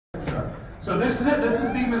So this is it. This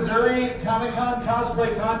is the Missouri Comic-Con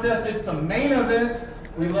Cosplay Contest. It's the main event.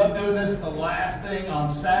 We love doing this the last thing on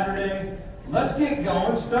Saturday. Let's get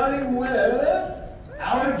going, starting with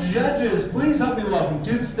our judges. Please help me welcome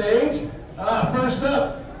to the stage. First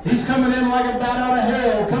up, he's coming in like a bat out of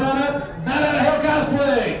hell. Come on up, bat out of hell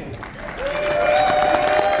cosplay.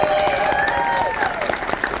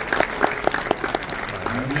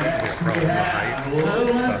 Next we have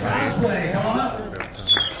Little Miss Cosplay. Come on up.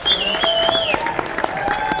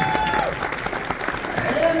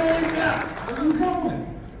 And we got, where are you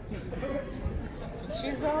going?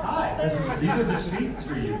 She's off. Hi, these are the seats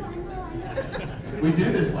for you. We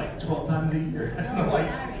do this like 12 times a year. Like,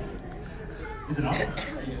 is it on?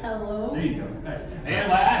 Hello. There you go. All right. And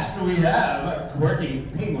last we have Quirky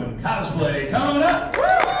Penguin Cosplay. Come on up.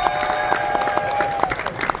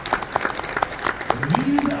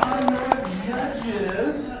 These are your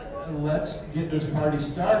judges. Let's get this party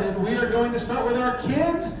started. We are going to start with our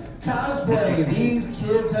kids cosplay. These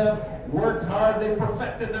kids have worked hard. They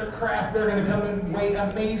perfected their craft. They're going to come and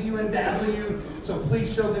amaze you and dazzle you. So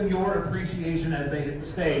please show them your appreciation as they hit the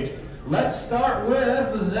stage. Let's start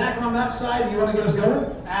with Zach on that side. You want to get us going?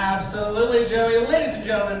 Absolutely, Joey. Ladies and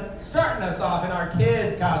gentlemen, starting us off in our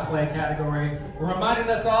kids cosplay category, we're reminding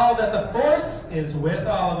us all that the Force is with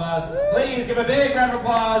all of us. Please give a big round of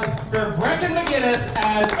applause for Brecken McGinnis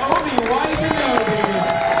as Obi-Wan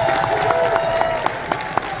Kenobi.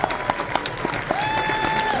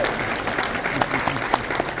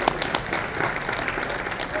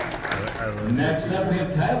 Next up, we have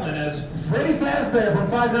Kylan as Freddy Fazbear from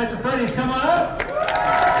Five Nights at Freddy's. Come on up.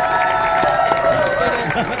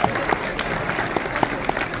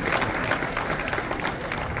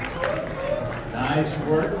 Nice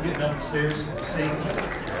work getting up the stairs safely.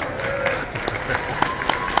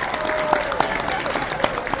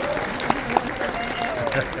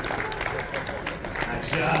 Nice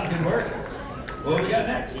job. Good work. What do we got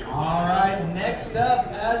next? All right, next up,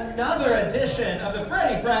 another edition of the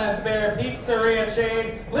Freddy Fazbear Pizzeria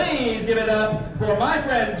chain. Please give it up for my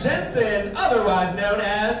friend Jensen, otherwise known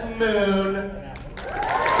as Moon.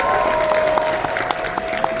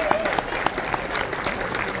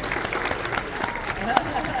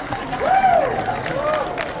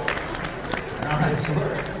 Nice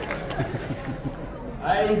work.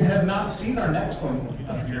 I have not seen our next one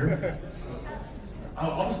up here.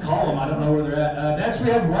 I'll just call them. I don't know where they're at. Next, we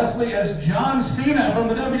have Wesley as John Cena from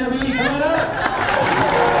the WWE. Come on up.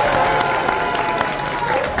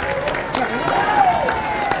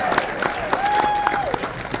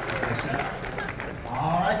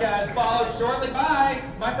 All right, guys, followed shortly by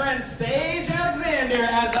my friend Sage Alexander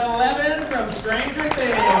as 11 from Stranger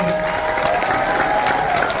Things.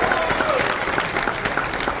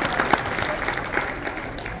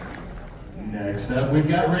 Next up, we've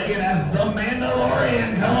got Reagan as the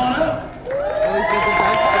Mandalorian. Come on up.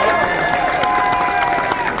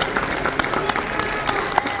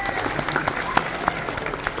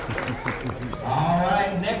 All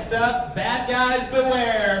right, next up, bad guys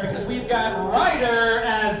beware, because we've got Ryder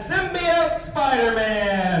as Symbiote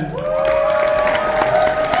Spider-Man.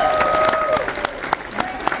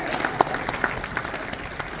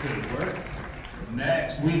 Good work.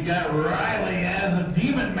 Next, we've got Riley as a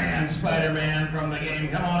Demon Man Spider-Man from the game.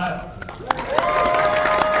 Come on up.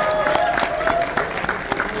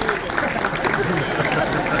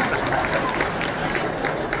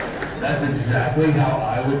 That's exactly how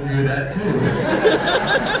I would do that too.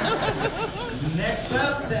 Next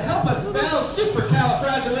up, to help us spell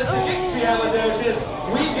supercalifragilisticexpialidocious,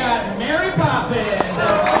 we've got Mary Poppins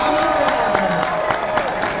as Mama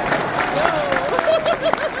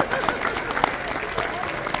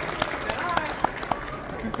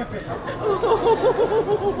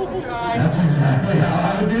That's exactly how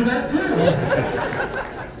I would do that too.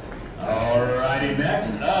 Alrighty,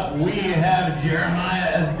 next up we have Jeremiah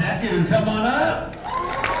as Deku. Come on up.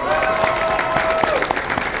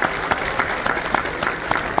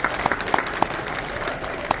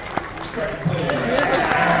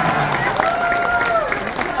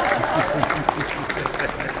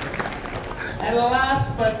 And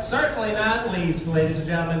last but certainly not least, ladies and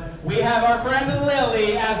gentlemen, we have our friend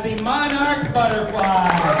Lily as the Monarch Butterfly.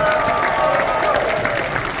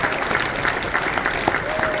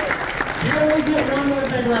 Here we get one more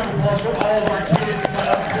big round of applause for all of our kids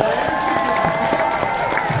cosplayers.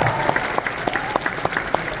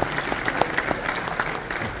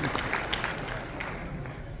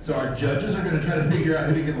 So our judges are going to try to figure out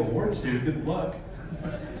who to give awards to. Good luck.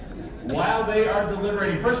 While they are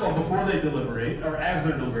deliberating, first of all, before they deliberate, or as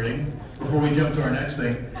they're deliberating, before we jump to our next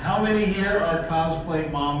thing, how many here are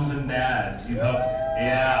cosplay moms and dads? You helped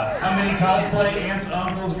Yeah. How many cosplay aunts,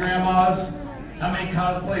 uncles, grandmas? How many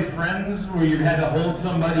cosplay friends where you had to hold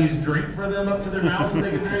somebody's drink for them up to their mouth so they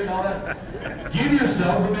could drink all that? Give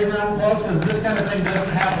yourselves a big round of applause because this kind of thing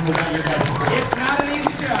doesn't happen without your guys' support. It's not an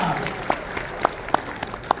easy job.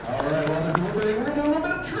 All right, while they're deliberating, we're going to do a little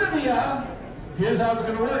bit of trivia. Here's how it's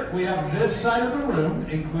going to work. We have this side of the room,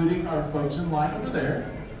 including our folks in line over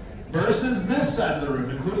there, versus this side of the room,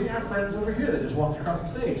 including our friends over here that just walked across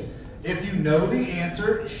the stage. If you know the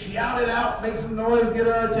answer, shout it out, make some noise, get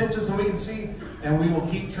our attention so we can see, and we will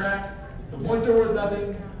keep track. The points are worth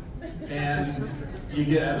nothing, and you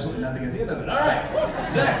get absolutely nothing at the end of it. All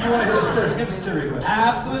right, Zach, you want to hit us first? Give us a trivia question.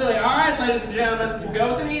 Absolutely. All right, ladies and gentlemen, we'll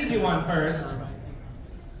go with an easy one first.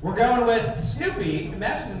 We're going with Snoopy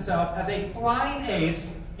imagines himself as a flying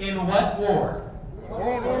ace in what war?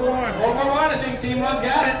 World War I. World War I, I think Team One's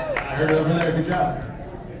got it. I heard it over there, good job.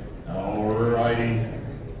 All righty.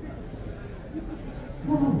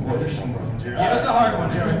 Boy, there's some rough ones here. Give us a hard one,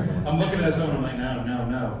 Joey. I'm looking at some, I'm like,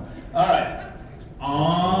 no. All right.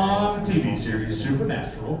 On the TV series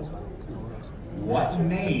Supernatural, what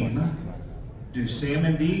name do Sam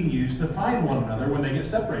and Dean use to find one another when they get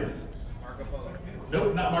separated? Marco Polo.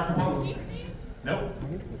 Nope, not Marco Polo. Nope.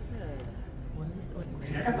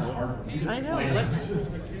 See, I got the hard one. I know.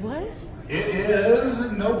 What? It is,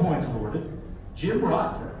 no points awarded, Jim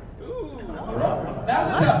Rockford. Ooh. That was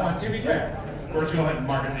a tough one, to be fair. We're just going to go ahead and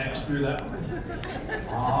mark an X through that one.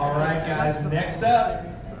 All right, guys, next up.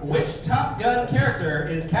 Which Top Gun character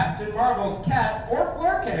is Captain Marvel's cat or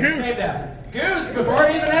floor cat Goose. named after? Goose, before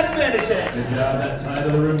he even had to finish it. Good job, that side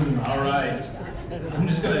of the room. All right. I'm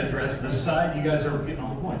just going to address this side. You guys are getting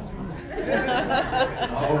all the points.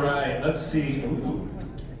 All right, let's see. Ooh.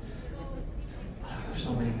 There's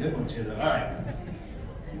so many good ones here, though. All right.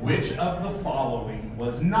 Which of the following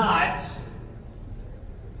was not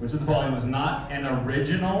an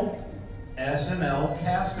original SNL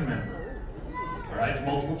cast member? All right, it's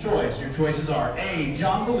multiple choice. Your choices are A,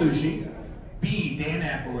 John Belushi, B, Dan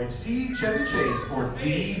Aykroyd, C, Chevy Chase, or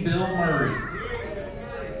D, Bill Murray.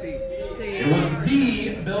 It was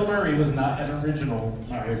D, Bill Murray was not an original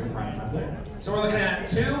Mario from Prime Player. So we're looking at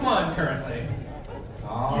 2-1 currently.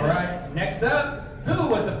 All right, next up. Who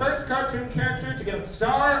was the first cartoon character to get a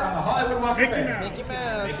star on the Hollywood Walk of Fame? Mickey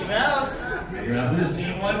Mouse. Mickey Mouse. Mickey Mouse it is.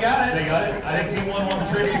 Team 1 got it. They got it. I think Team 1 won the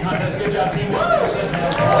trivia contest. Good job, Team 1.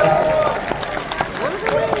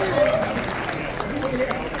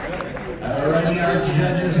 Alrighty, our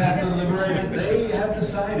judges have deliberated. They have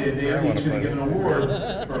decided they are each going to give an award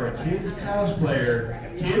for a kid's cosplayer.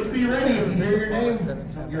 Kids, be ready. If you hear your name,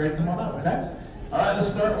 get ready to come on up, okay? Alright, let's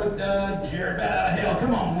start with Jared Bat out of Hale.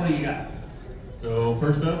 Come on, what do you got? So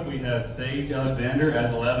first up, we have Sage Alexander as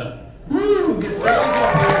 11. Woo! Get Sage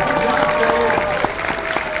up here. Good job,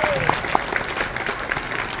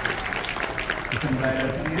 Sage. Come right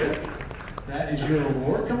up here. That is your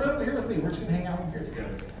award. Come right over here with me. We're just going to hang out here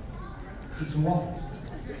together. Eat some waffles.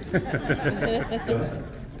 Go ahead.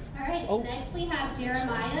 All right, next we have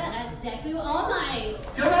Jeremiah as Deku All Might.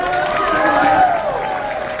 Come on!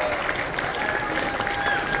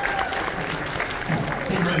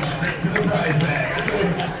 He runs straight to the prize bag.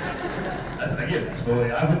 That's what I get. That's the way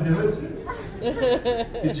I would do it too.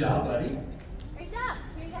 Good job, buddy. Great job.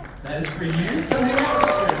 Here you go. That is for you. Come hang out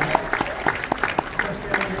with us. Come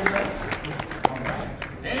stand here with us. All right.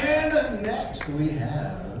 And next we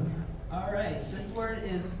have. All right, this word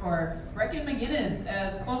is for Brecken McGinnis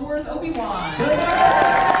as Clone Wars Obi-Wan.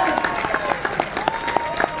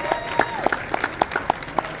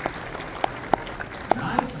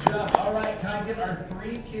 Nice job. All right, can I get our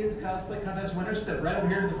 3 kids cosplay contest winners step right over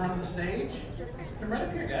here to the front of the stage? Come right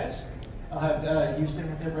up here, guys. I'll have you stand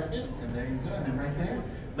right there, Brecken, and there you go, and then right there.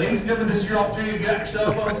 Ladies and gentlemen, this is your opportunity to get out your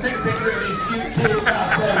cell phones, take a picture of these cute kids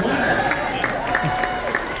cosplay winners.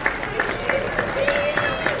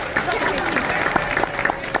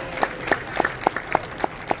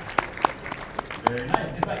 Very nice.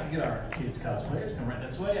 If I can get our kids cosplayers, come right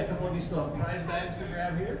this way. A couple of you still have prize bags to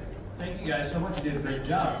grab here. Thank you guys so much. You did a great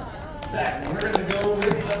job. Zach, we're going to go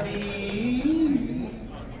with the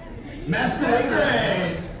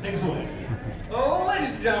masquerade. Take us away. Oh,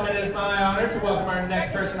 ladies and gentlemen, it is my honor to welcome our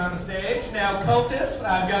next person on the stage. Now, cultists,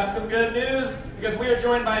 I've got some good news because we are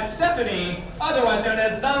joined by Stephanie, otherwise known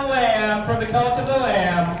as the Lamb from the Cult of the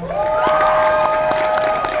Lamb.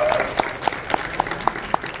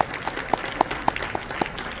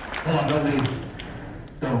 Hold on, don't leave.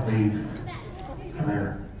 Don't leave. Come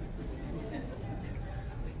here.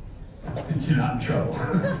 You're not in trouble.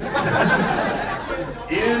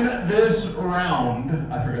 In this round,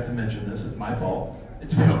 I forgot to mention this, it's my fault.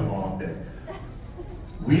 It's been a long day.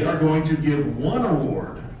 we are going to give one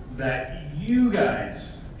award that you guys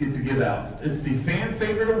get to give out. It's the fan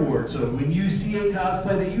favorite award. So when you see a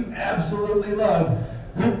cosplay that you absolutely love,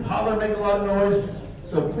 hoop, holler, make a lot of noise.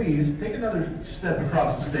 So please take another step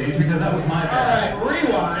across the stage because that was my bad. All right,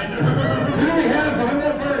 rewind. Who do we have coming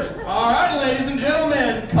up first? All right, ladies and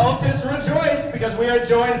gentlemen, cultists rejoice because we are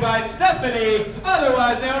joined by Stephanie,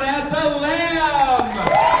 otherwise known as the Lamb.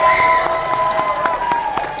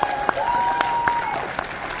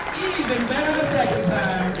 Even better the second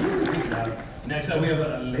time. Next up, we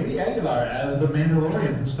have Lady Aguilar as the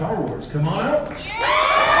Mandalorian from Star Wars. Come on up.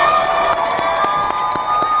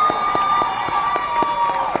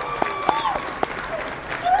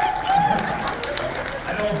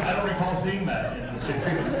 I don't recall seeing that in the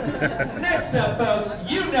series. Next up, folks,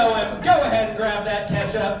 you know him. Go ahead and grab that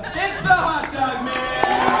ketchup. It's the Hot Dog Man.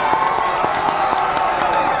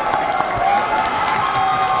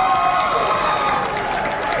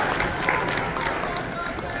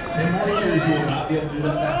 10 more years, you will not be able to do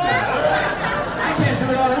that. I can't do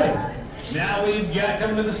it already. Now we've got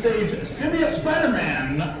coming to the stage, Symbiote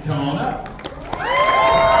Spider-Man. Come on up.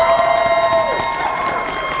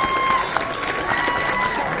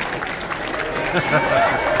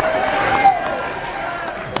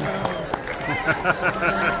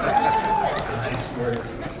 Nice work.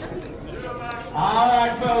 All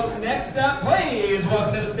right, folks, next up, please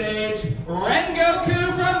welcome to the stage,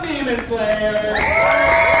 Rengoku from Demon Slayer.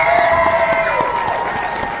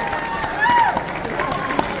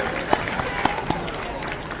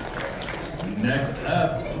 Next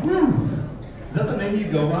up, is that the name you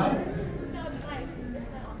go by? No, it's my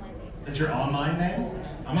online name. That's your online name?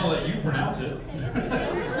 I'm gonna let you pronounce it.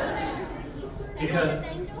 Because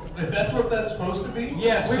if that's what that's supposed to be,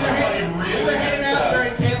 Yes, we were hanging out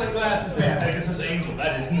during Caitlin Glass's band. Pegasus Angel.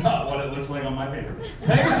 That is not what it looks like on my paper.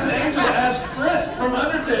 Pegasus Angel as Chris from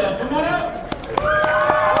Undertale. Come on up.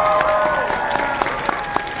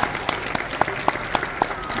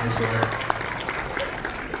 Yes, sir.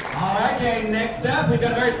 All right, gang, next up, we've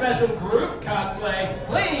got a very special group cosplay.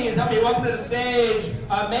 Please help me welcome to the stage,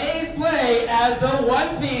 Amaze Play as the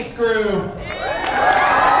One Piece group.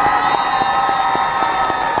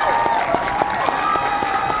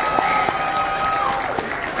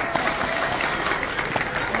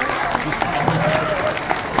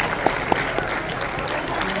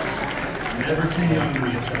 Never too young to be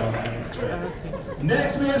a show. That's right.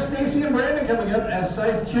 Next, we have Stacy and Brandon coming up as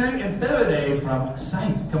Scythe, Curie, and Faraday from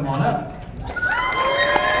Scythe. Come on up.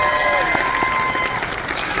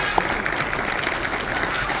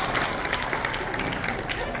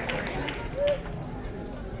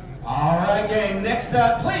 All right, gang, next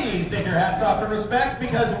up, please take your hats off for respect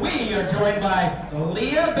because we are joined by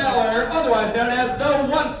Leah Beller, otherwise known as the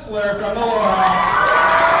Onceler from the Lorax.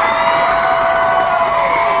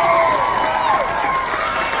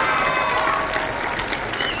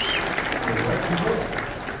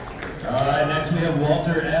 All right, next we have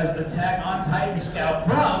Walter as Attack on Titan Scout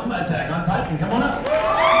from Attack on Titan. Come on up.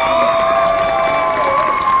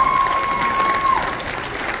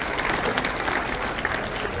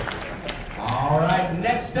 All right,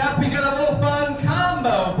 next up, we got a little fun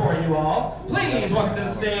combo for you all. Please welcome to the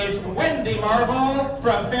stage Wendy Marvel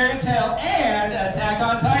from Fairy Tail and Attack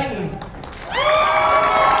on Titan.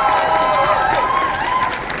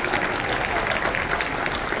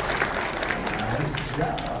 Nice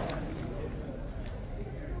job.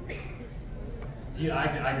 Yeah, I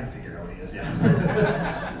can figure out what he is, yeah.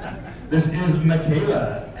 This is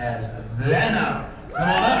Michaela as Venom. Come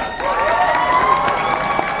on up.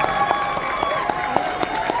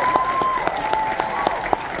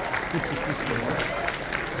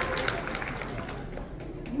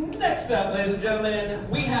 Next up, ladies and gentlemen,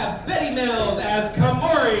 we have Betty Mills as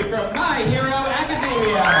Komori from My Hero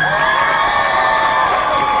Academia.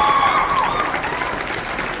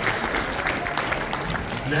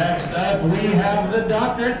 Next up, we have the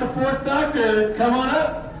Doctor. It's the fourth Doctor. Come on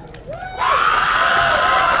up.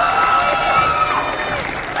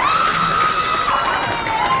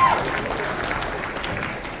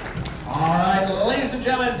 All right, ladies and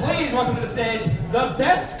gentlemen, please welcome to the stage the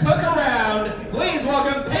best cook around. Please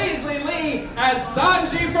welcome Paisley Lee as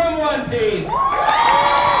Sanji from One Piece.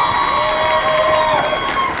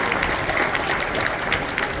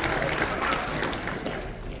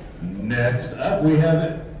 Next up, we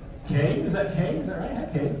have Kay. Is that Kay? Is that right? Hi,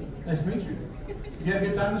 Kay. Nice to meet you. You had a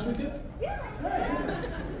good time this weekend? Yeah.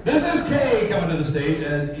 This is Kay coming to the stage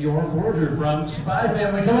as your forger from Spy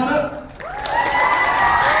Family. Come on up.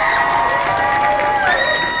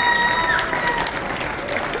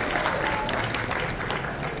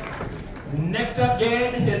 Next up,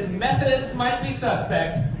 gang, his methods might be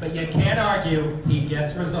suspect, but you can't argue, he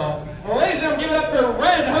gets results. Ladies and gentlemen, give it up for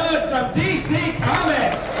Red Hood from DC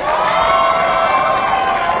Comics!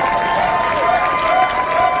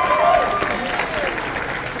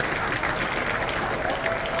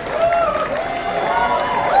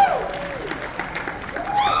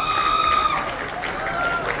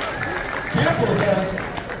 Careful, guys.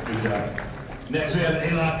 Good job. Next we have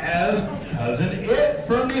Alok as Cousin It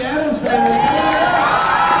from the Addams Family.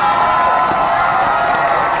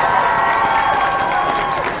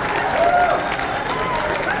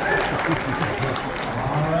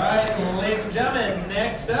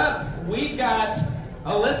 Next up, we've got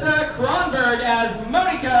Alyssa Kronberg as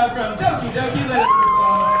Monica from Doki Doki Literature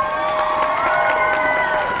Club.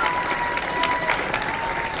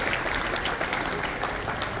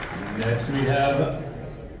 Next we have,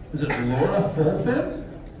 is it Laura Fulton,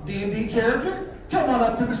 D&D character? Come on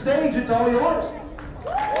up to the stage, it's all yours.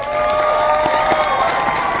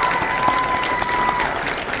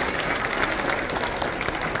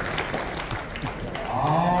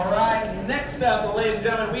 Next up, ladies and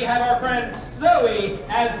gentlemen, we have our friend Zoe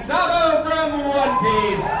as Sabo from One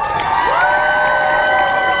Piece.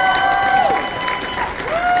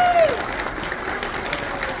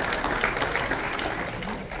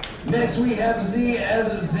 Next we have Z as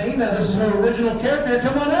Zaina. This is her original character.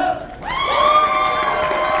 Come on up.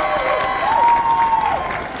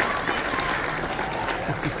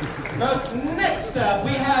 Folks, next up,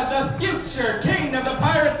 we have the future king of the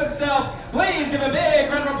pirates himself. Please give a big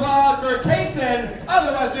round of applause for Kason,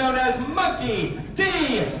 otherwise known as Monkey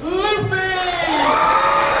D. Luffy!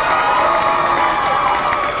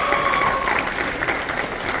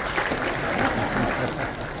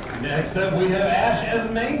 Next up, we have Ash as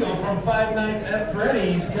Mango from Five Nights at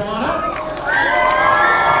Freddy's. Come on up.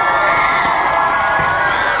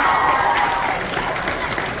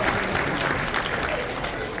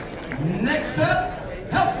 Next up,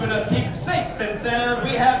 helping us keep safe and sound,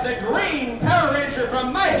 we have the Green Power Ranger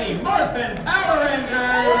from Mighty Morphin Power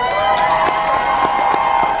Rangers.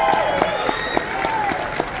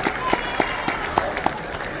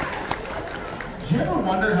 Did you ever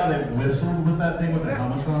wonder how they whistled with that thing with the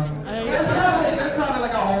helmets on? There's probably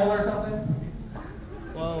like a hole or something.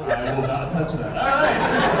 Whoa. I will not touch that. All right.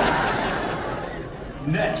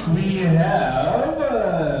 Next we have,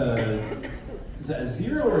 is that a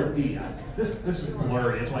 0 or a D? This is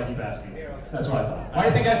blurry, that's why I keep asking. That's what I thought. Why do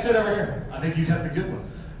you think I stood over here? I think you got the good one.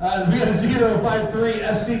 We have 053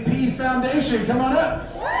 SCP Foundation. Come on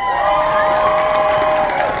up.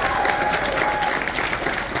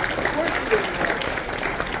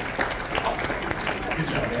 Good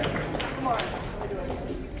job, guys.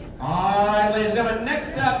 All right, ladies and gentlemen,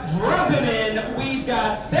 next up, dropping in, we've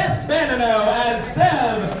got Seth Banano as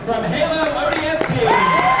Sev from Halo ODST.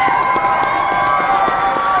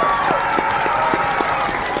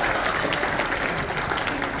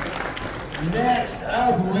 Next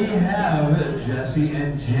up, we have Jesse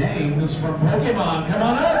and James from Pokemon. Come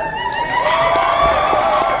on up.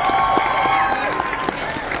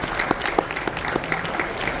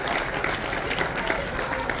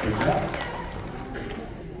 Good job.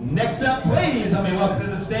 Next up, please help me welcome to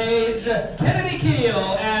the stage Kennedy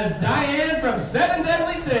Keel as Diane from Seven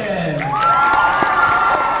Deadly Sins.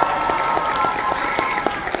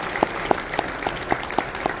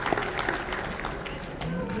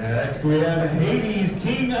 Next, we have Hades,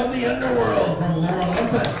 King of the Underworld from Lore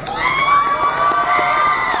Olympus.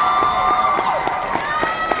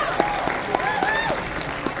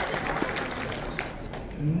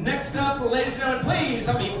 Next up, ladies and gentlemen, please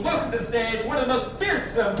help me welcome to the stage one of the most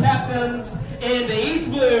fearsome captains in the East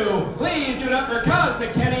Blue. Please give it up for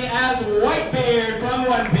Cosmic Kenny as Whitebeard from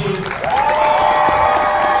One Piece.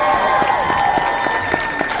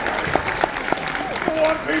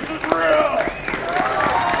 One Piece is real!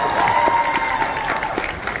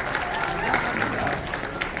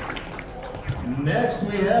 Next,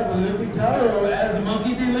 we have Luffy Taro as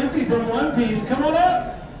Monkey D. Luffy from One Piece. Come on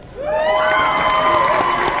up.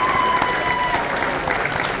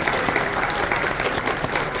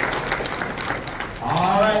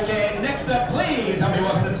 All right, gang. Next up, please help me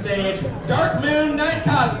welcome to the stage Dark Moon Knight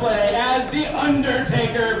Cosplay as The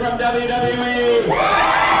Undertaker from WWE.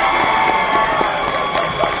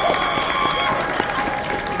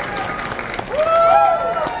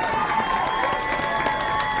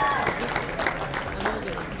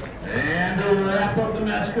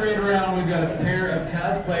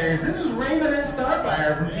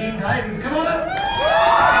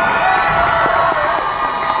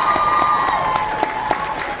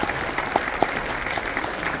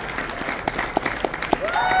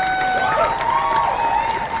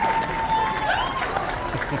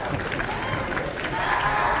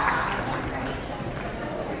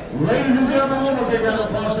 Ladies and gentlemen, one more big round of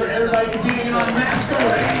applause for everybody competing in our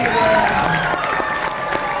masquerade.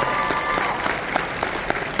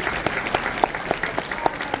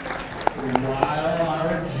 While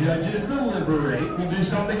our judges deliberate, we'll do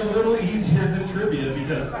something a little easier than trivia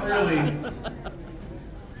because clearly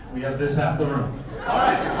we have this half the room. All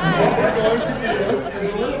right, what we're going to do is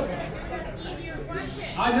a little...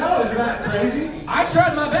 I know, isn't that crazy? I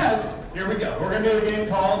tried my best. Here we go. We're going to do a game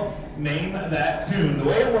called Name That Tune. The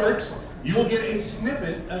way it works, you will get a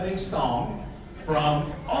snippet of a song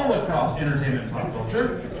from all across entertainment and pop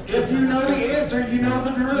culture. If you know the answer, you know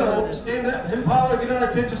the drill. Stand up, hip holler, get our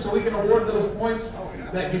attention so we can award those points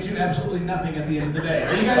that get you absolutely nothing at the end of the day.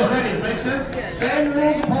 Are you guys ready? Does it make sense? Same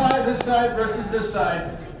rules apply this side versus this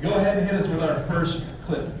side. Go ahead and hit us with our first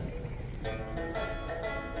clip.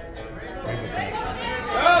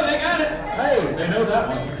 Oh, they got it. Hey, they know that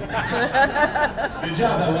one. Good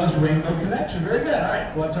job. That was Rainbow Connection. Very good. All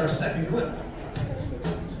right, what's our second clip?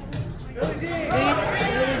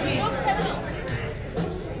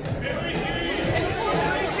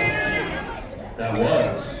 That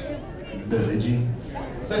was Billie Jean.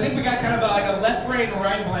 So I think we got kind of like a left brain,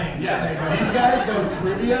 right brain. Yeah, these guys go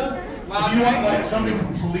trivia. If you want like something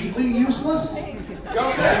completely useless,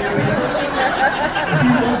 go there. If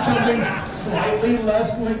you want something slightly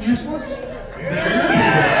less useless, there you go.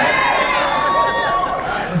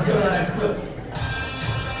 Alright, let's go to our next clip.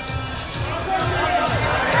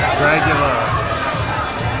 Dracula.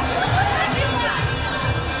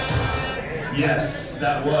 Yes,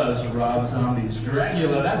 that was Rob Zombie's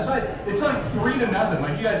Dracula. That side, it's like 3-0.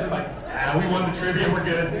 Like you guys are like, we won the trivia, we're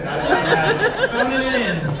good. Phoning it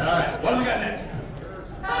in. Alright, what do we got next?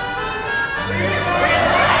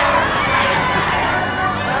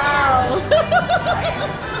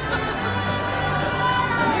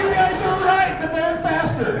 You guys are right, but they're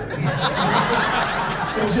faster.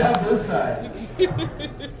 Good job this side.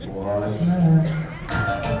 What's next?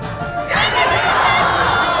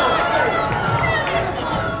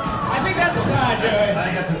 I think that's a tie, Joey. I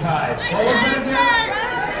think that's a tie. What was it again?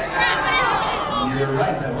 You're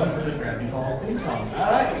right, that was the Gravity Falls theme song.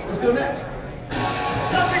 Alright, let's go next.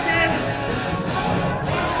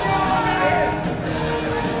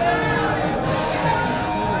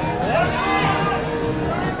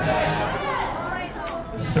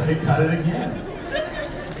 So he cut it again.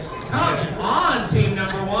 Come on, team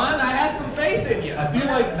number one. I had some faith in you. I feel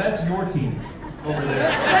like that's your team over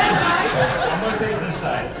there. That's my team. I'm going to take this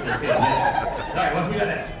side for this game. Yes. Alright, what do we got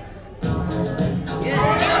next?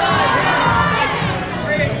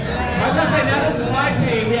 I'm going to say now this is my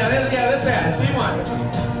team. Yeah, this is team one.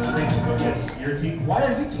 Yes, your team. Why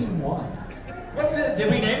are you team one? Did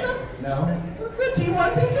we name them? No. The team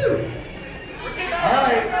one, team two.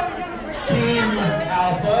 Alright. Team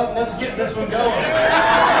Alpha, let's get this one going.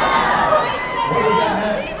 What do we got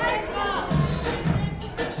next?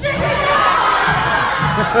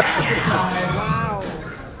 That's a tie. Wow.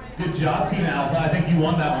 Good job, Team Alpha. I think you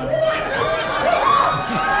won that one.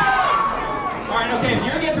 Alright, okay, if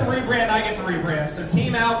you get to rebrand, I get to rebrand. So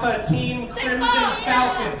Team Alpha, Team Crimson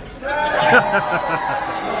Falcons. If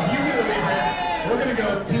you get a rebrand, we're going to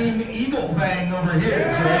go Team Eagle Fang over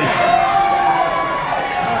here. So,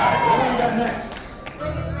 next.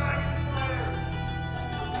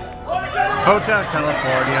 Hotel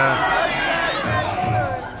California.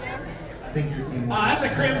 I think your team won. That's a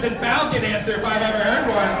Crimson Falcon answer if I've ever heard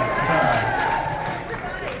one.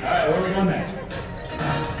 Alright, where are we going next?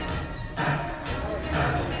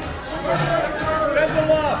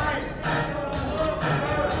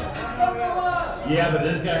 Yeah, but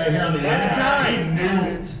this guy right here on the end, he knew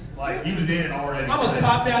it. Like, he was in it already. Almost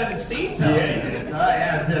popped out of his seat. Yeah, he did. Alright,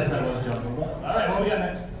 yeah, yes, that was jumping. Alright, what do we got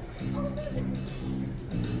next?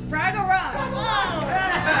 Fraggle Rock.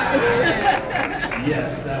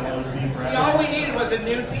 Yes, that was the Fraggle. See, all we needed was a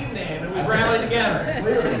new team name, and we rallied together.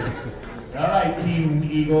 Clearly. Alright, Team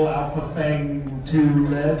Eagle, Alpha Fang 2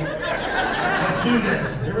 Red. Let's do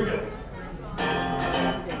this. Here we go.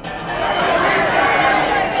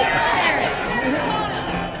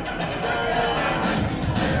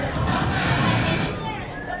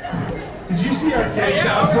 Did you see our kids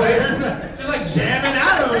cosplayers? Just like jamming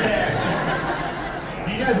out over there.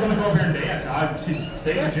 Do you guys want to go over here and dance? She's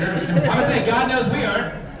staying here. I'm gonna say, God knows we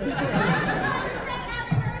aren't.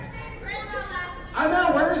 I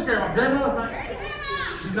know, where is Grandma? Grandma's not here.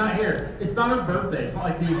 She's not here. It's not her birthday. It's not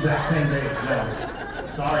like the exact same day. No.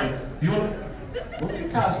 Sorry. You want we'll do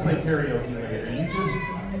cosplay karaoke later.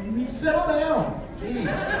 You settle down. Jeez.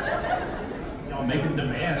 Y'all making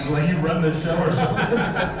demands like you run the show or something.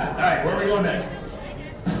 Alright, where are we going next?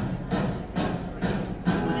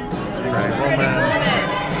 Right, well, man.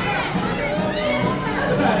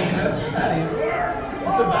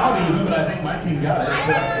 my team got it.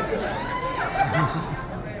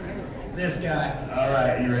 This guy. All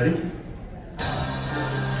right, you ready?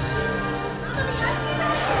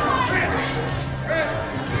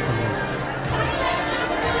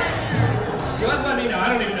 You want to let me know? I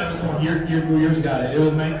don't even know this one. Yours got it. It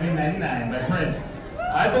was 1999 by Prince.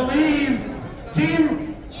 I believe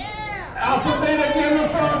Team Alpha Beta Gamma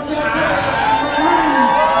from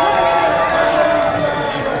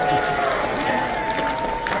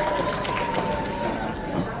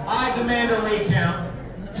I demand a recount.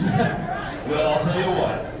 Well, I'll tell you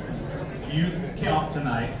what. You count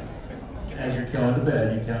tonight as you're going to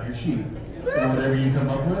bed. You count your sheep. And whatever you come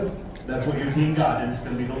up with, that's what your team got, and it's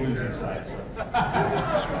going to be the losing side. So.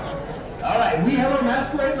 All right, we have our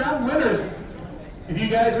masquerade round winners. If you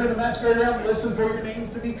guys are in the masquerade round, listen for your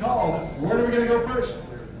names to be called. Where are we going to go first?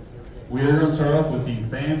 We're going to start off with the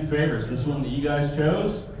fan favorites. This one that you guys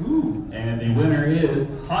chose. Ooh. And the winner is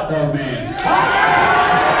Hot Dog Man.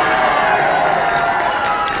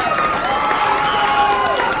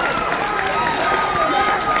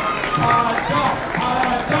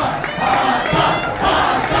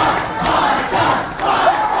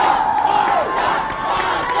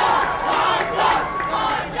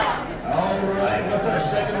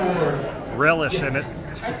 Relish in it.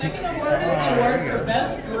 Our second award is the award for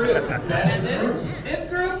best group. And this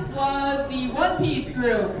group was the One Piece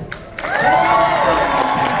group.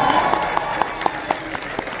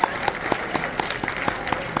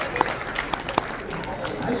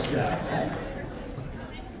 Nice job.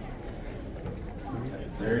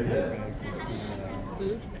 Very good.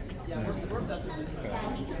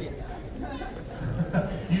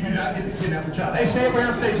 You do not get to kidnap the child. Hey, stay over here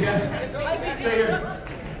on stage, guys. Stay here.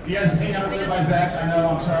 You guys hang out over there by Zach. I know,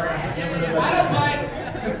 I'm sorry. I don't bite.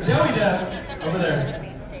 Joey does. Over there.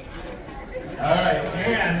 All right,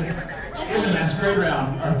 and in the masquerade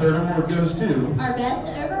round, our third award goes to... Our best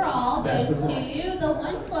overall Best goes overall. to you, the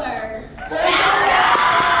Winsler. What are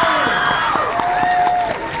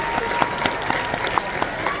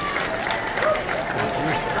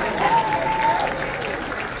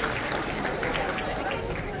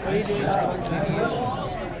you doing?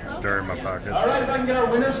 They're in my pocket, All right, if I can get our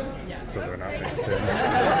winners. so they're not mixed in. I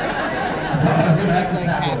was going to have to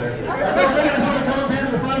tackle there. Our winners want to come up here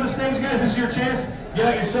to the front of the stage, guys. This is your chance. Get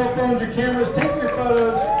out your cell phones, your cameras, take your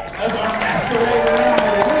photos of our masquerade round.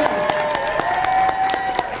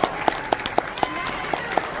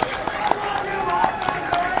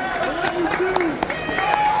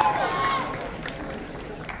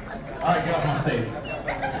 All right, get up on stage.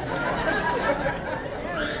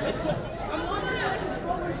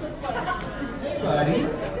 Hey, buddy.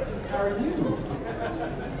 How are you?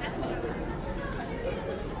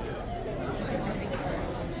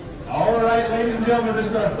 All right, ladies and gentlemen, this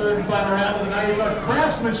is our third and final round of the night. It's our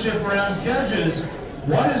craftsmanship round. Judges,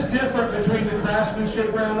 what is different between the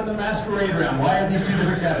craftsmanship round and the masquerade round? Why are these two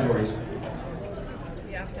different categories?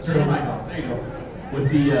 So, There you go. with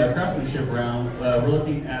the craftsmanship round, we're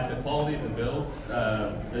looking at the quality of the build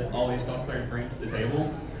that all these cosplayers bring to the table.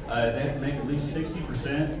 They have to make at least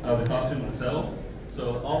 60% of the costume itself.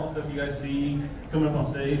 So all the stuff you guys see coming up on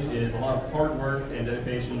stage is a lot of hard work and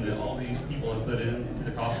dedication that all these people have put into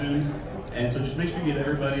the costumes. And so just make sure you give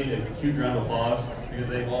everybody a huge round of applause because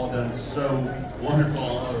they've all done so wonderful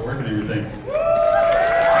on all their work and everything.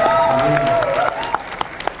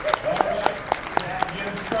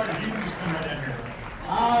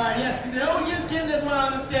 Alright, yes, no use getting this one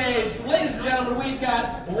on the stage. Ladies and gentlemen, we've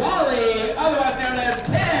got Wally, otherwise known as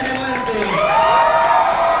Ken and Lindsay.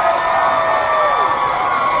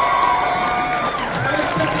 First,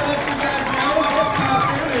 just to let you guys know, this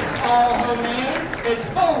costume is all homemade. It's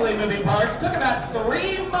fully moving parts. Took about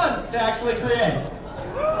 3 months to actually create.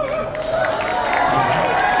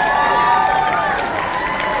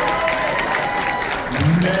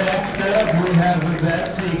 Next up, we have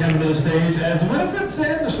Betsy coming to the stage as Winifred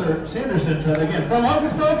Sanderson, again, from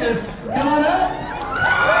Hocus Pocus. Come on up.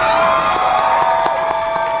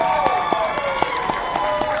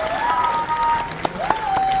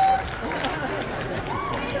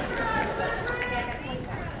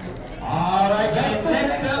 All right, guys,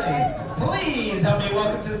 next up, please help me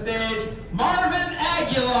welcome to the stage Marvin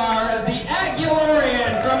Aguilar as the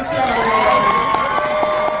Aguilarian from Star Wars.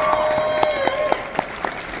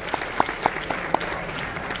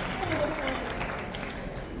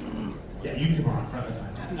 Yeah, you can come on front, that's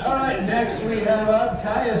fine. All right, next we have up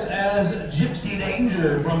Caius as Gypsy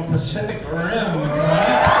Danger from Pacific Rim.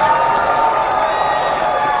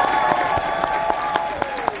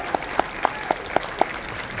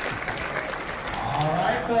 All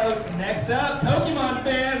right, folks, next up, Pokemon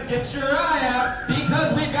fans, get your eye out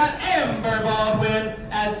because we've got Amber Baldwin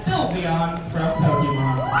as Sylveon from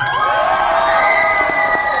Pokemon.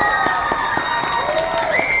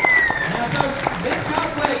 Now folks, this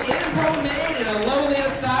cosplay is homemade in a Lolita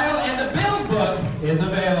style and the build book is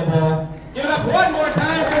available. Give it up one more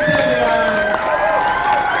time for Sylveon.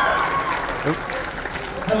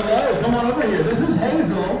 Hello, come on over here. This is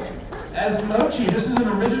Hazel as Mochi. This is an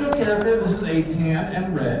original character. This is a tan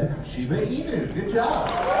and red Shiba Inu. Good job.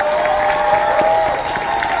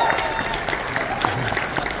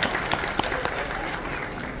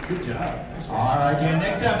 Good job. All right, again,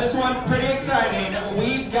 next up, this one's pretty exciting.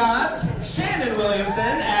 We've got Shannon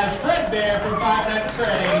Williamson as Fredbear from Five Nights at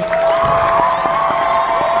Freddy's.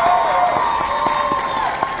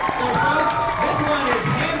 So folks, this one is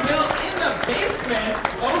hand-built in the basement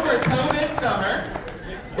over COVID summer.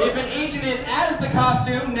 They've been aging it as the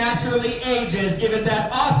costume naturally ages, give it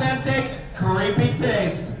that authentic, creepy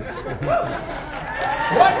taste. One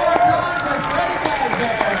more time for Freddy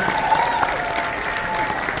Fazbear.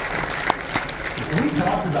 We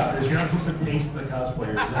talked about this. You're not supposed to taste the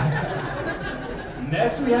cosplayers.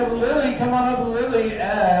 Next, we have Lily. Come on up, Lily,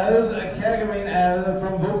 as Kagami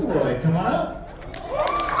from Vocaloid. Come on up.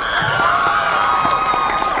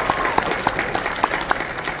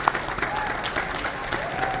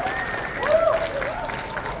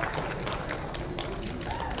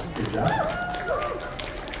 Good job.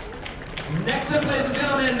 Next up, ladies and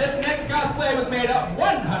gentlemen, this next cosplay was made up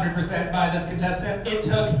 100% by this contestant. It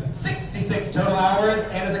took 66 total hours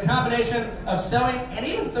and is a combination of sewing and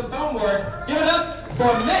even some foam work. Give it up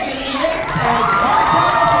for Megan E. Yates as Marco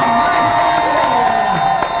from My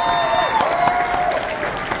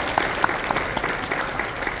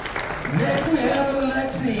Hero. Next, we have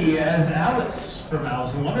Alexi as Alice from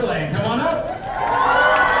Alice in Wonderland. Come on up.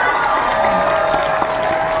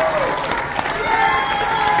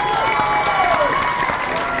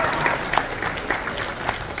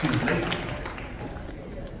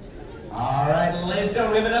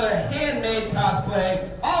 We have another handmade cosplay.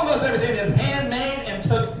 Almost everything is handmade and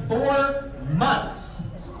took 4 months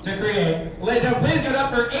to create. Ladies and gentlemen, please give it up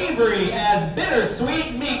for Avery as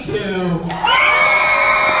Bittersweet Miku.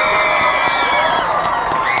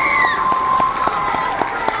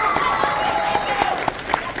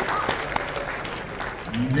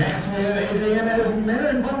 Next we have Adrian as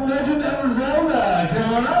Marin from Legend of Zelda.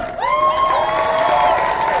 Come on up.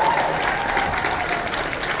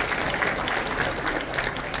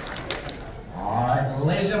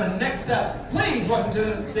 Next up, please welcome to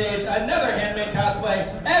the stage another handmade cosplay,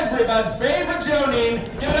 everybody's favorite Jonin.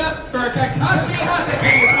 Give it up for Kakashi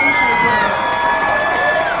Hatake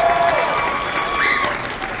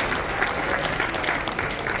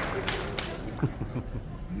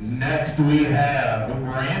from Next we have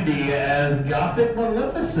Brandy as Gothic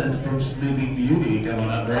Maleficent from Sleeping Beauty. Come on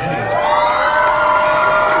up, Brandy.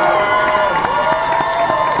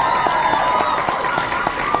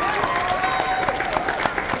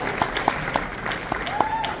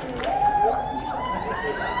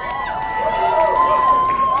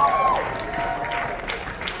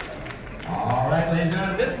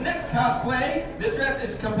 This dress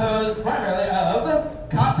is composed primarily of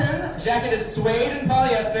cotton, jacket is suede and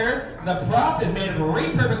polyester, the prop is made of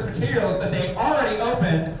repurposed materials that they already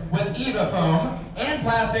opened with Eva foam, and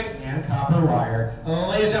plastic and copper wire.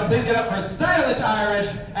 Ladies and gentlemen, please get up for Stylish Irish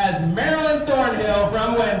as Marilyn Thornhill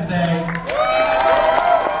from Wednesday.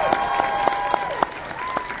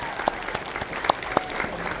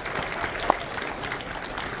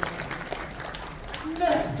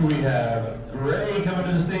 Next we have Gray coming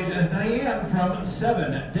to the stage as Diane from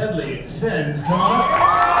 7 Deadly Sins. Come on up.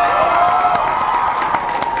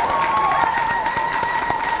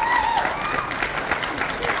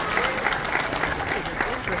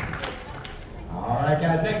 Alright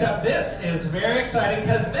guys, next up, this is very exciting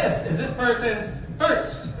because this is this person's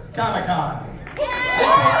first Comic-Con. This is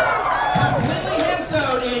completely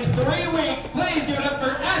hand-sewed in 3 weeks. Please give it up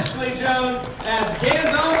for Ashley Jones as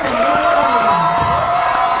Ganzo from Nerdling.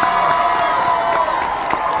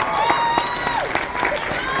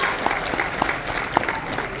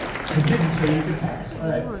 So you can pass. All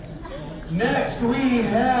right. Next we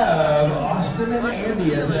have Austin and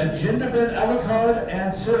Andy as Jindaben, Alucard,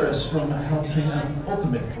 and Cirrus from Helsing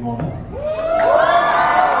Ultimate. Come on up.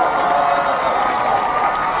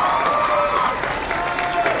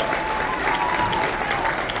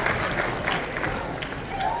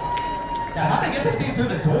 Now, how'd they get that thing through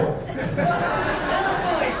the door?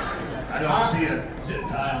 I don't see a zip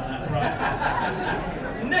tie on that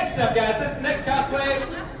front. Next up, guys, this next cosplay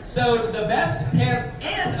sewed the vest, pants,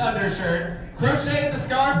 and undershirt crocheted the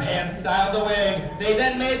scarf, and styled the wig. They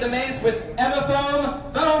then made the mace with Eva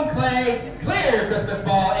foam, foam clay, clear Christmas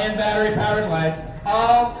ball, and battery-powered lights,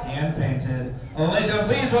 all hand-painted. Ladies and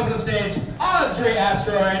gentlemen, please welcome to the stage Audrey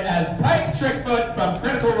Asteroid as Pike Trickfoot from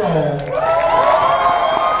Critical Role.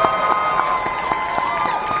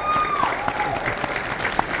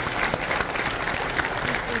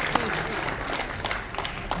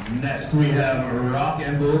 Next, we have Rock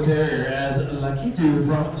and Bull Terrier as Lakitu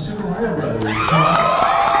from Super Mario Brothers.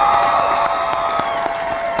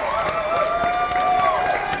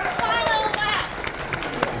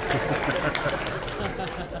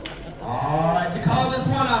 All right, to call this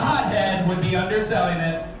one a hothead would be underselling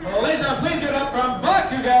it. Ladies and gentlemen, please give it up from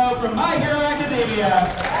Bakugo from My Hero Academia.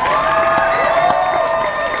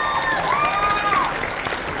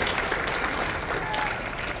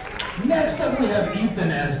 Next up, we have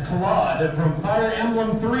Ethan as Claude from Fire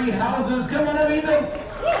Emblem 3 Houses. Come on up, Ethan.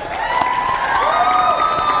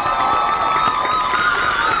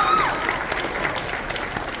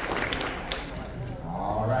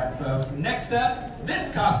 All right, folks. Next up, this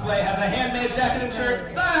cosplay has a handmade jacket and shirt,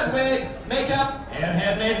 styled wig, makeup, and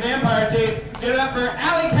handmade vampire teeth. Give it up for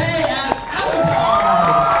Allie Kay as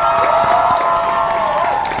Alucard.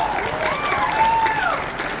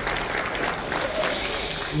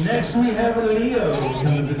 Next, we have Leo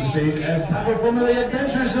coming to the stage as Taco from the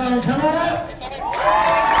Adventure Zone. Come on up.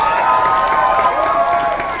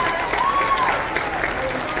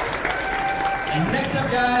 Next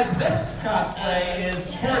up, guys, this cosplay is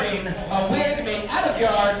sporting a wig made out of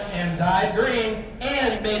yarn and dyed green,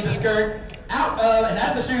 and made the skirt out of and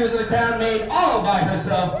out of the shoes and the crown made all by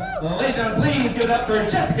herself. Ladies and gentlemen, please give it up for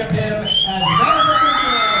Jessica Pym as Vanessa.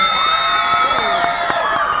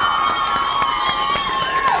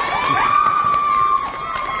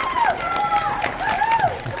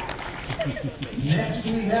 Next,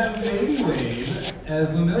 we have Lady Wave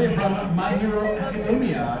as Lemillion from My Hero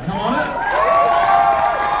Academia. Come on up.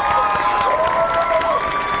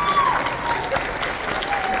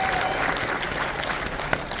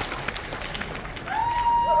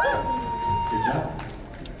 Good job.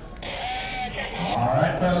 All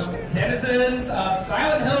right, folks, denizens of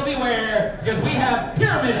Silent Hill beware, because we have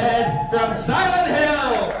Pyramid Head from Silent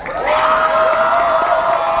Hill.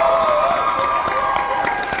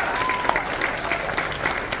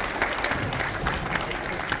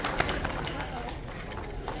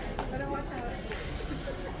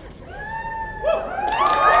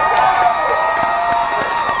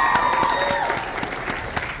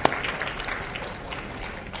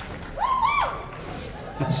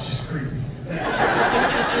 That's just creepy.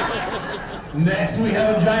 Next, we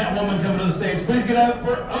have a giant woman coming to the stage. Please get up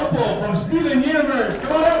for Opal from Steven Universe.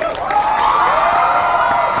 Come on up.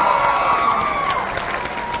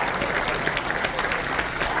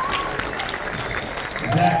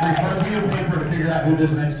 Zach, refer to your paper to figure out who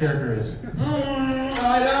this next character is.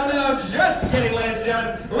 I don't know. Just kidding, ladies and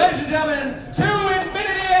gentlemen. Ladies and gentlemen, to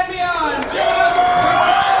infinity and beyond. Give it up for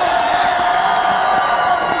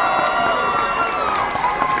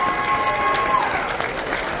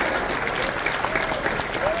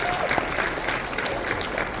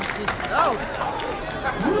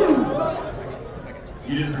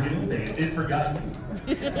You didn't forget anything. It forgot you.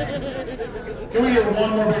 Can we give one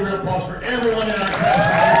more big round of applause for everyone in our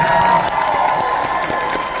class?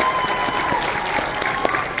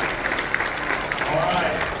 All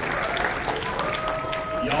right.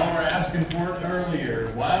 Y'all were asking for it earlier.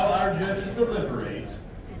 While our judges deliberate,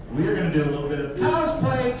 we are going to do a little bit of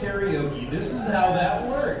cosplay karaoke. This is how that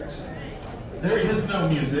works. There is no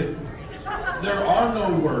music. There are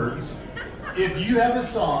no words. If you have a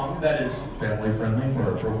song that is family friendly for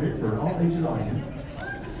appropriate for all ages audience,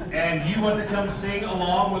 and you want to come sing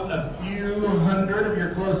along with a few hundred of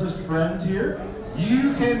your closest friends here,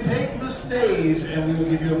 you can take the stage and we will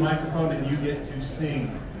give you a microphone and you get to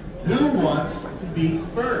sing. Who wants to be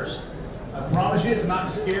first? I promise you it's not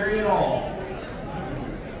scary at all.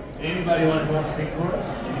 Anybody want to come up and sing for us?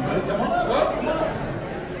 Anybody? Come on up. Oh, come on.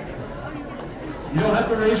 You don't have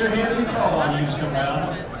to raise your hand to be called on. You just come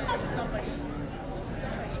around.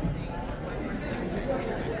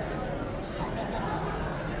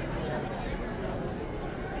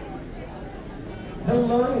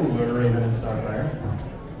 Hello, Raven and Starfire.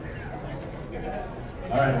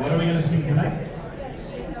 All right, what are we going to sing tonight?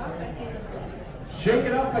 Shake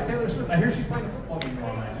It Off by Taylor Swift. I hear she's playing a football game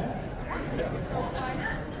all night.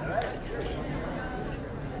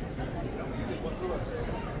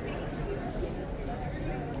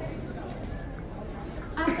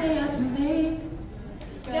 I stay out too late,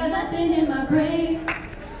 got nothing in my brain,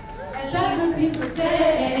 and that's what people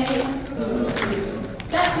say.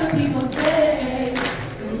 That's what people say.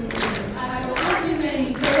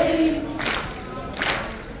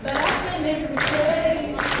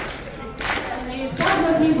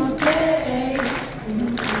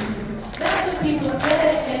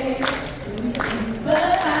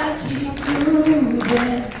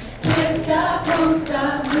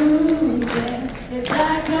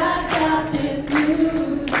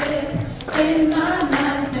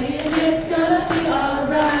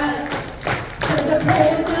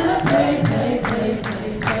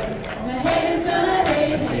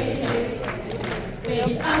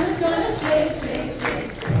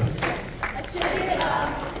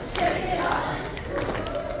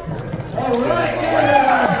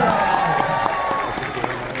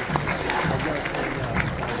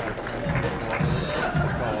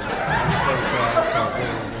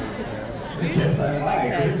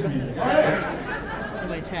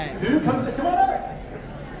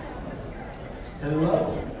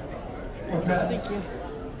 What's that? Thank you.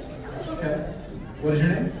 Okay. What is your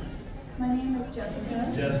name? My name is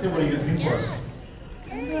Jessica. Jessica, what are you going to sing for us?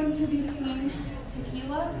 I'm going to be singing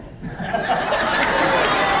Tequila.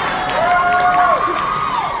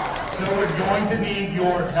 So we're going to need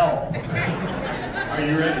your help. Are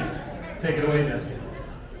you ready? Take it away, Jessica.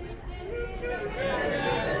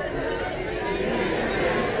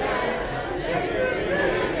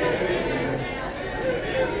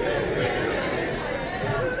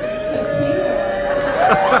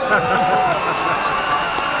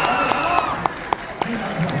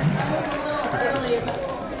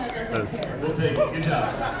 We'll take it. Good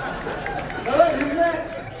job. All right, who's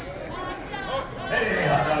next? Hey,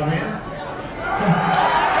 hot dog man.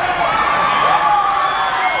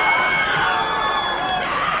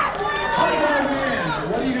 Hot dog man,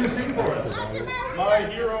 what are you going to sing for us? My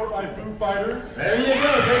Hero by Foo Fighters. There you go.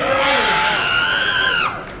 Take it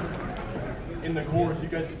away. In the chorus, you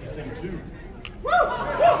guys get to sing too.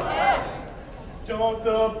 Don't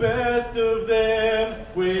the best of them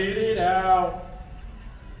wait it out,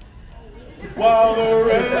 while the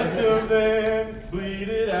rest of them bleed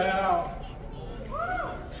it out.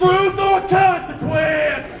 Truth or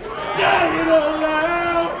consequence, say it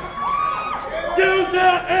aloud. Use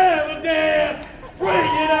that evidence, bring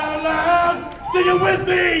it out loud. Sing it with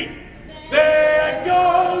me. There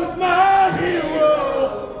goes my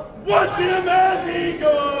hero, watch him as he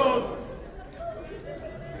goes.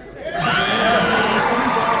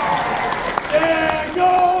 There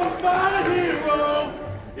goes my hero,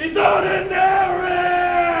 he's ordinary.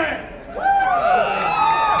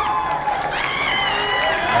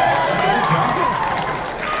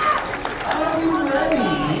 Are you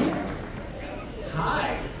ready?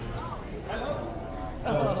 Hi.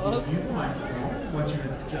 Oh, use the microphone. Want you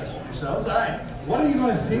to adjust yourselves. All right. What are you going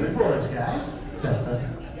to sing for us, guys?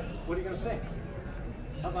 What are you going to sing?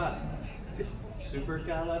 How about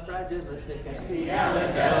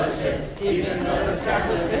supercalifragilisticexpialidocious, even though the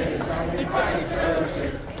sound of it is only quite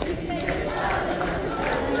atrocious.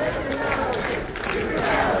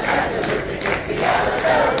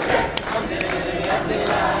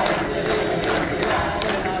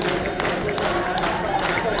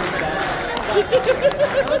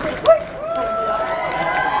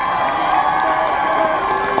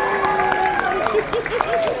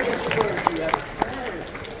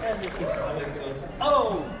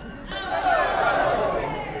 Oh!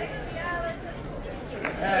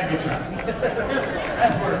 Good job.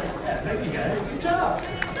 That's works. Yeah, thank you guys. Good job.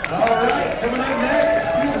 All right, coming up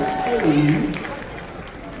next to the stage.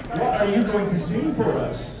 What are you going to sing for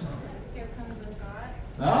us? Here comes a God.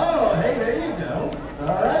 Oh, hey, there you go.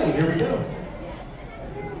 All righty, here we go.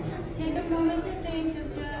 Take a moment to think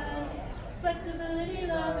of just flexibility,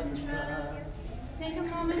 love, and trust. Take a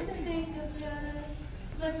moment to think of just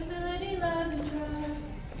flexibility, love, and trust.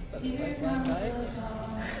 Here comes a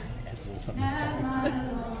call. That might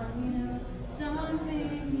alarm you. Something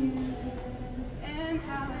you did, and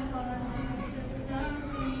how it harms you.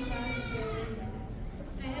 Something I said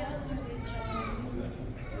failed to reach on.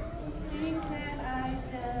 Things that I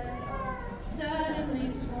said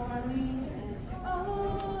suddenly swarming.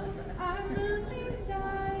 Oh, I'm losing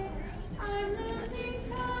sight. I'm losing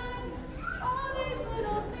touch. All these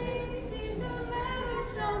little things seem to matter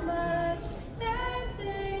so much that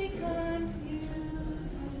they confuse me.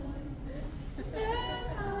 That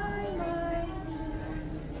I might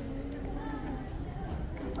lose.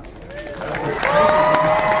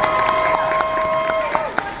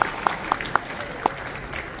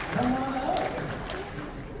 Come on up.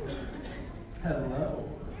 Hello.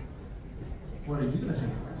 What are you going to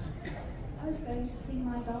sing for us? I was going to see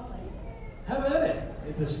my dolly. Have at it.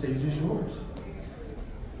 The stage is yours.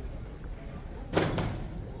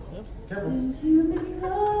 Careful. Since you've been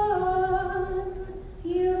gone,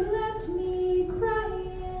 you left me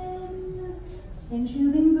crying. Since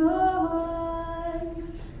you've been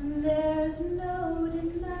gone, there's no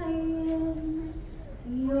denying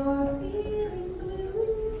you're feeling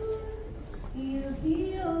blue. You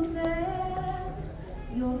feel sad.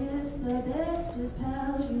 You'll miss the bestest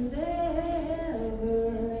pals you've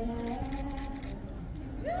ever had.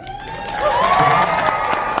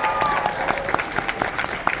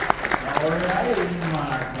 Alrighty,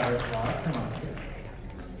 Mark Butterfly, come on.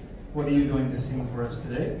 What are you going to sing for us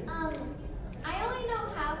today? I only know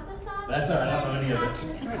half the song. That's all right, I don't know any of it.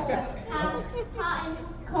 Hot and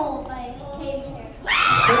Cold by Katy Perry.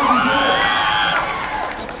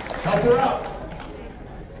 Help her out.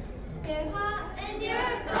 You're hot and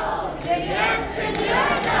you're cold. You're yes and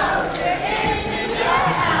you're no. You're in and you're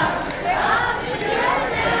out. You're up and you're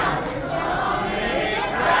down. You're wrong and it's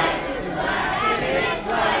right. It's black and it's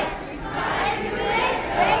white.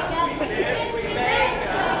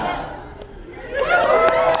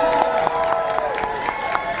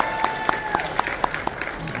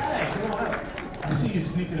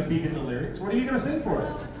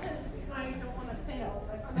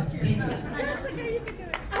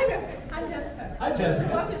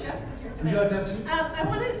 Jessica. Also, Jessica's here Would you like to have a seat? I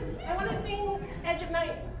want to sing Edge of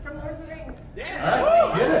Night from Lord of the Rings. Yeah. All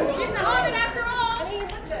right, get it. She's a hobbit after all. I mean,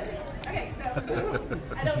 look good. Okay, so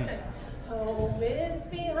I don't sing. Home is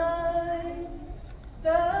behind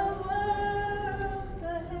the world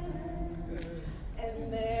ahead,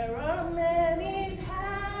 and there are many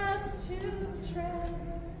paths to tread,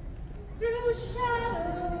 through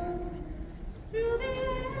shadows, through the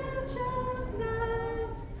edge of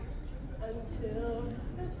night, until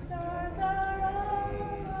the stars are all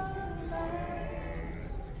alight.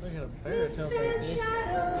 Look at a baritone like this.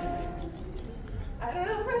 Shadows. I don't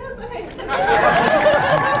know the rest. Okay.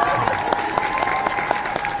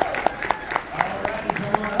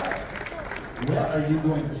 What are you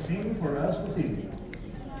going to sing for us this evening?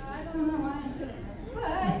 I don't know why.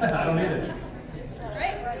 I don't either.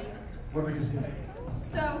 Right. What are we going to sing?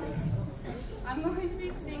 So, I'm going to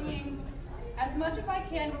be singing as much as I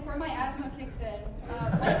can before my asthma kicks in.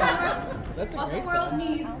 What the world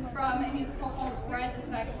needs from a musical called Ride the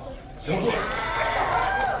Cycle.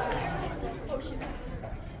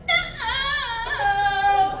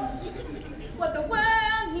 What the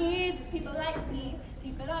world needs is people like me to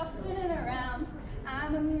keep it all spinning around.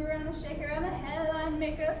 I'm a mover, I'm a shaker, I'm a headline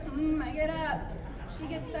maker. I get up, she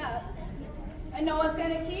gets up, and no one's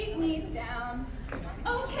gonna keep me down.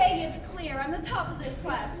 Okay, it's clear, I'm the top of this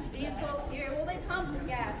class. These folks here, well, they pump the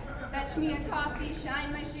gas. Fetch me a coffee,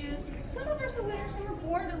 shine my shoes. Some of her's a winner, some are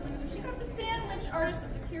born to lose. She got the sandwich artist, a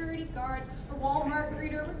security guard, a Walmart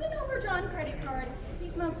greeter with an overdrawn credit card. He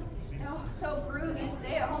smokes, oh, so groovy to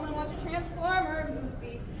stay at home and watch a Transformer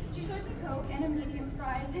movie. She serves a Coke and a medium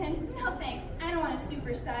fries, and no thanks, I don't want to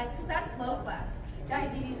supersize, because that's slow class.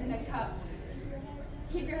 Diabetes in a cup.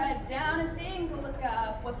 Keep your head down and things will look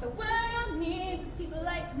up. What the world needs is people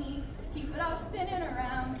like me to keep it all spinning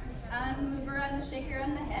around. I'm the mover, I'm the shaker,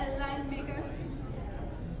 I'm the headline maker.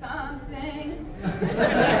 Something.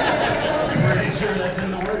 Pretty sure that's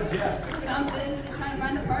in the words, yeah. Something to try and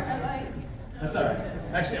find the part I like. That's all right.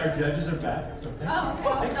 Actually, our judges are back, so thank you. Oh, okay,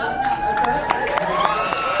 I'll stop That's all now. right.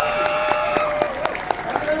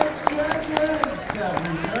 Judges have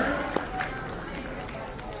returned.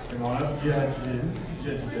 Come on up, judges.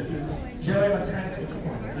 Judges. Joey, what's happening?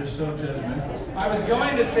 They're so judgmental. I was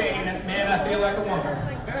going to sing, Man, I Feel Like a Woman.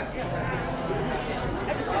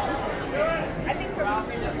 I think we're off.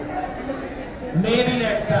 Maybe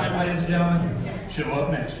next time, ladies and gentlemen. Show up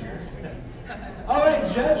next year. All right,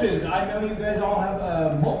 judges. I know you guys all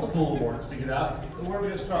have multiple awards to give out. Where are we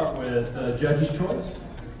going to start with? Judge's Choice?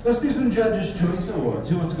 Let's do some Judge's Choice awards.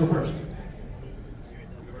 Who wants to go first?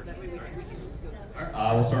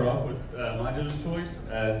 We'll start off with my judge's choice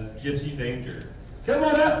as Gypsy Danger. Come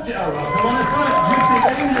on up, come on in front, Gypsy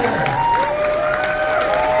Danger.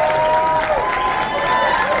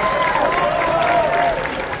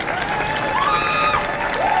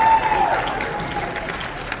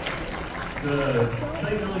 The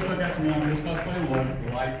thing that really stuck out to me on this cosplay was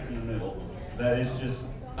the lights in the middle. That is just,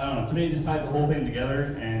 I don't know, to me it just ties the whole thing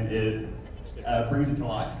together and it brings it to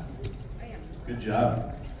life. Good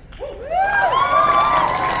job.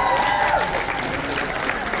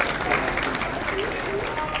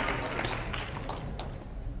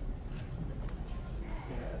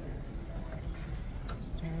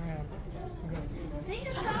 Sing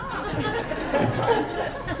a song.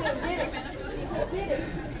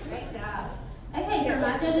 Great job. Okay, for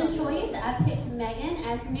my judge's choice, I picked Megan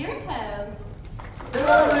as Mirko.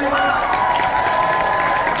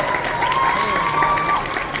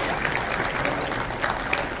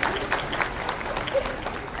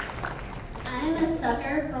 I'm a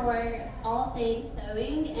sucker for all things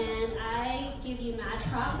sewing, and I give you mad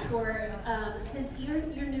props for because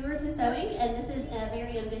you're newer to sewing, and this is a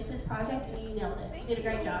very ambitious project, and you nailed it. You did a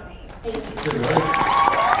great job. Thank you. Good work.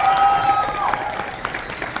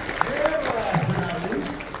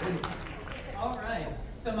 All right.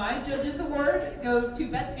 So my judge's award goes to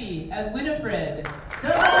Betsy as Winifred.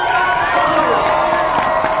 And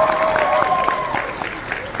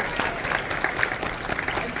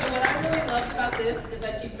so what I really loved about this is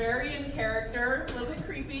that she's very in character, a little bit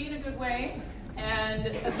creepy in a good way, and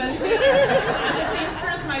especially as a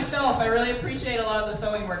seamstress myself, I really appreciate a lot of the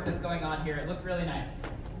sewing work that's going on here. It looks really nice.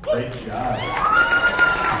 Great job.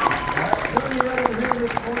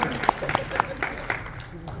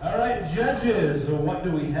 All right, judges, so what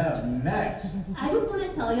do we have next? I just want to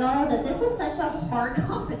tell y'all that this was such a hard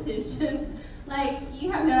competition. Like,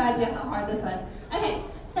 you have no idea how hard this was. Okay,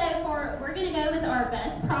 so we're gonna go with our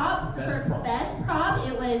best prop. Best prop. Best prop,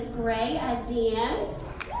 it was Gray as Deanne.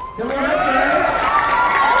 Come on up, Gray.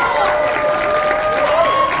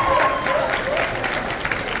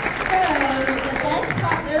 So the best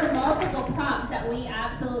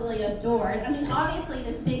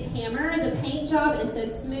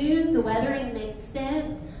lettering makes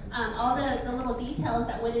sense, all the little details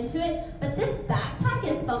that went into it. But this backpack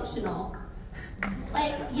is functional.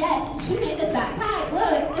 Like, yes, she made this backpack.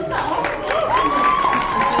 Look, it's got all the functional.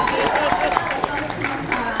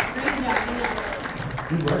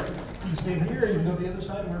 Good work. You can stay here, or you can go to the other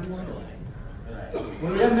side, wherever you want to go. All right. What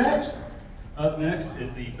do we have next? Up next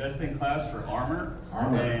is the best in class for armor.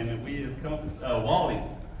 Armor. And we have come up with Wally.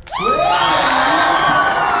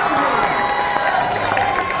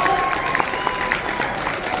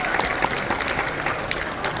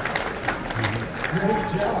 Great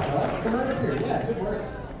job, huh? Come right up here. Yeah, good work.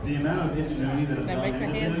 The amount of ingenuity that has Now gone make the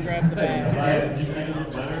into hands this, grab the bag. just make it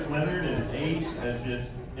look lettered and aged as just,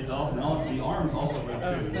 it's awesome. And all, the arms also look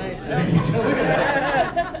too. Nice.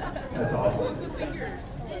 That's awesome.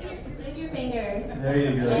 Move your fingers. There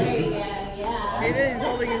you go. There you go, yeah. He is, he's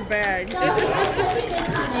holding his bag. So we had such a good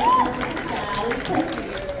time making this with his dad. It's so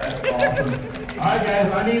cute. That's awesome. All right, guys,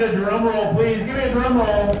 I need a drum roll, please. Give me a drum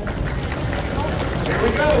roll. Here we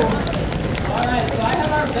go. All right, so I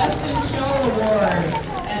have our Best in Show award.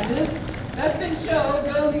 And this Best in Show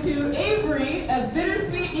goes to Avery as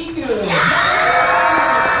Bittersweet Niku.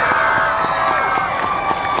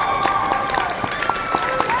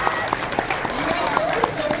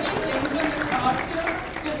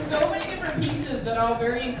 All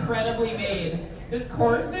very incredibly made. This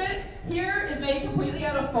corset here is made completely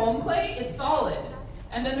out of foam clay. It's solid.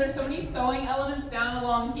 And then there's so many sewing elements down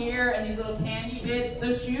along here and these little candy bits,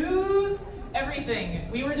 the shoes, everything.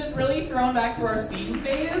 We were just really thrown back to our scene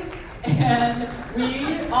phase and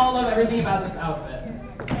we all love everything about this outfit.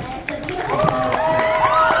 Yes, the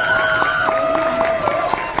beautiful.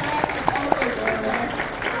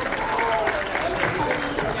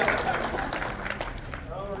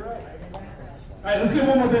 All right, let's give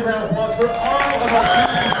one more big round of applause for all of our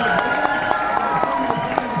kids.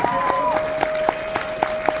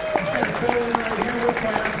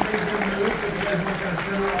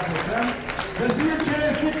 This is your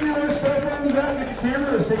chance. Get your cell phones out, get your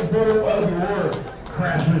cameras, take a photo of your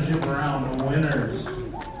craftsmanship round winners.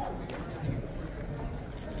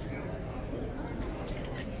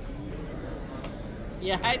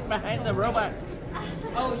 You hide behind the robot.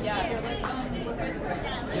 Oh yeah, here,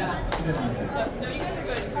 yeah. No, you guys are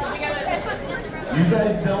good. We gotta, You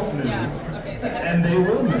guys don't move, yeah. Okay, so that's, and they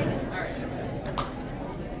will move. all right.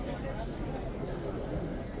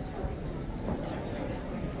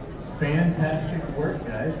 Fantastic work,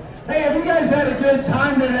 guys. Hey, have you guys had a good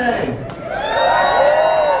time today?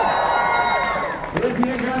 If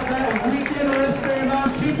you got that weekend wristband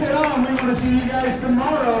on, keep it on. We want to see you guys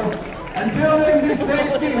tomorrow. Until then, be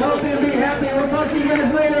safe, be healthy, and be happy. We'll talk to you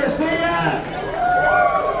guys later. See ya!